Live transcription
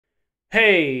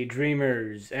Hey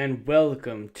dreamers, and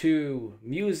welcome to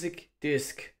Music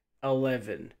Disc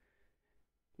 11.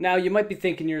 Now you might be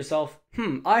thinking to yourself,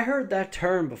 I heard that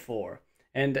term before.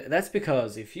 And that's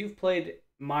because if you've played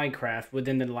Minecraft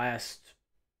within the last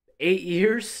 8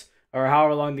 years, or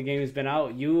however long the game has been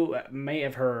out, you may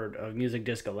have heard of Music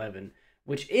Disc 11,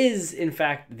 which is in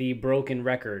fact the broken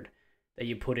record that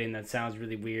you put in that sounds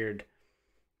really weird,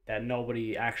 that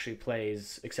nobody actually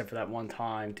plays except for that one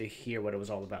time to hear what it was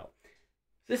all about.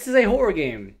 This is a horror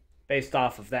game based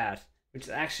off of that, which is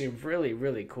actually really,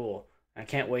 really cool. I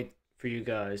can't wait for you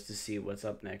guys to see what's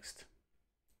up next.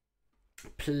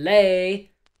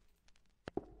 Play!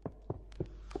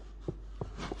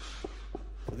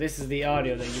 So this is the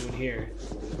audio that you would hear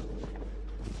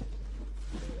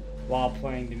while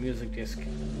playing the music disc.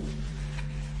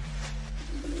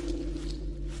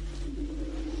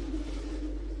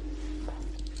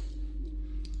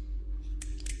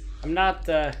 I'm not,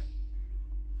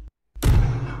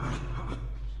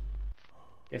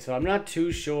 so I'm not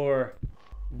too sure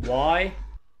why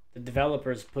the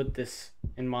developers put this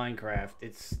in Minecraft.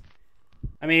 It's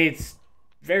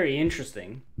very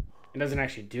interesting. It doesn't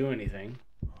actually do anything,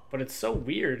 but it's so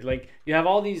weird. Like, you have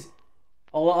all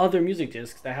other music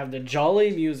discs that have the jolly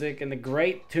music and the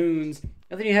great tunes,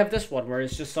 and then you have this one where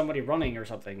it's just somebody running or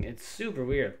something. It's super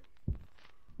weird.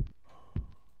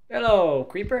 Hello,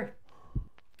 creeper.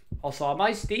 Also, am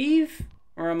I Steve?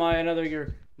 Or am I another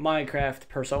your Minecraft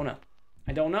persona?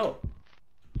 I don't know.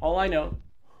 All I know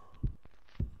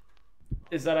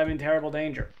is that I'm in terrible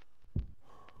danger.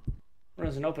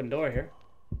 There's an open door here.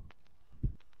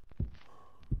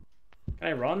 Can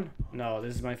I run? No,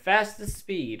 this is my fastest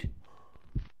speed.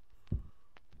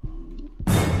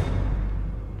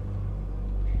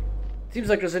 Seems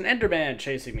like there's an Enderman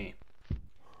chasing me.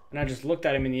 And I just looked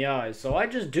at him in the eyes. So I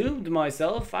just doomed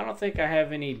myself. I don't think I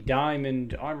have any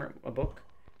diamond armor. A book.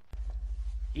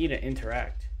 E to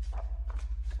interact.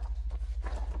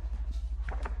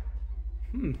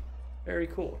 Very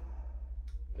cool.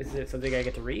 Is it something I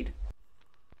get to read?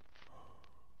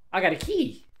 I got a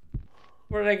key.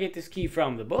 Where did I get this key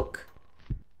from? The book?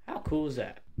 How cool is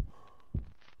that?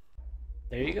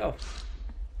 There you go.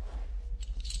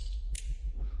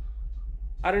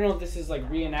 I don't know if this is like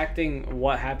reenacting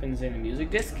what happens in a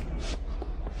music disc.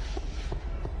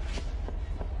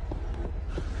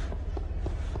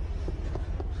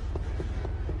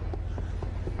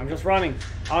 I'm just running.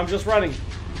 I'm just running.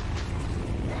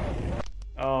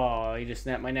 Oh, he just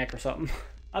snapped my neck or something.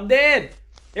 I'm dead.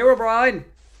 Herobrine.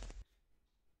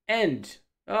 End.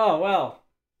 Oh, well.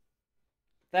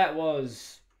 That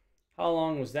was... How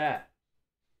long was that?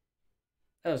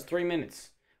 That was 3 minutes.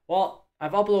 Well,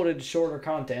 I've uploaded shorter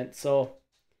content, so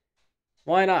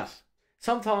why not?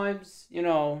 Sometimes, you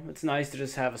know, it's nice to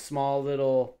just have a small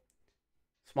little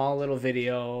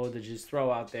video to just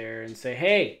throw out there and say,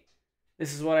 hey,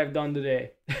 this is what I've done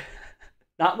today.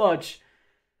 Not much.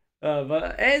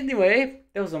 But anyway,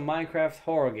 it was a Minecraft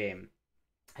horror game.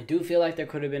 I do feel like there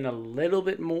could have been a little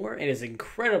bit more. It is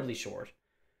incredibly short,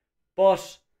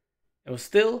 but it was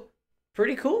still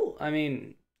pretty cool. I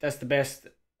mean, that's the best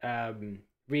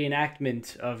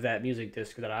reenactment of that music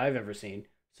disc that I've ever seen.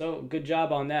 So good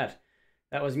job on that.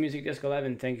 That was Music Disc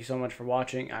 11. Thank you so much for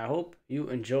watching. I hope you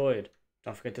enjoyed.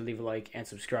 Don't forget to leave a like and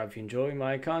subscribe if you enjoy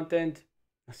my content.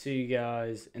 I'll see you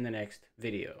guys in the next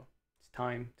video. It's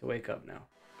time to wake up now.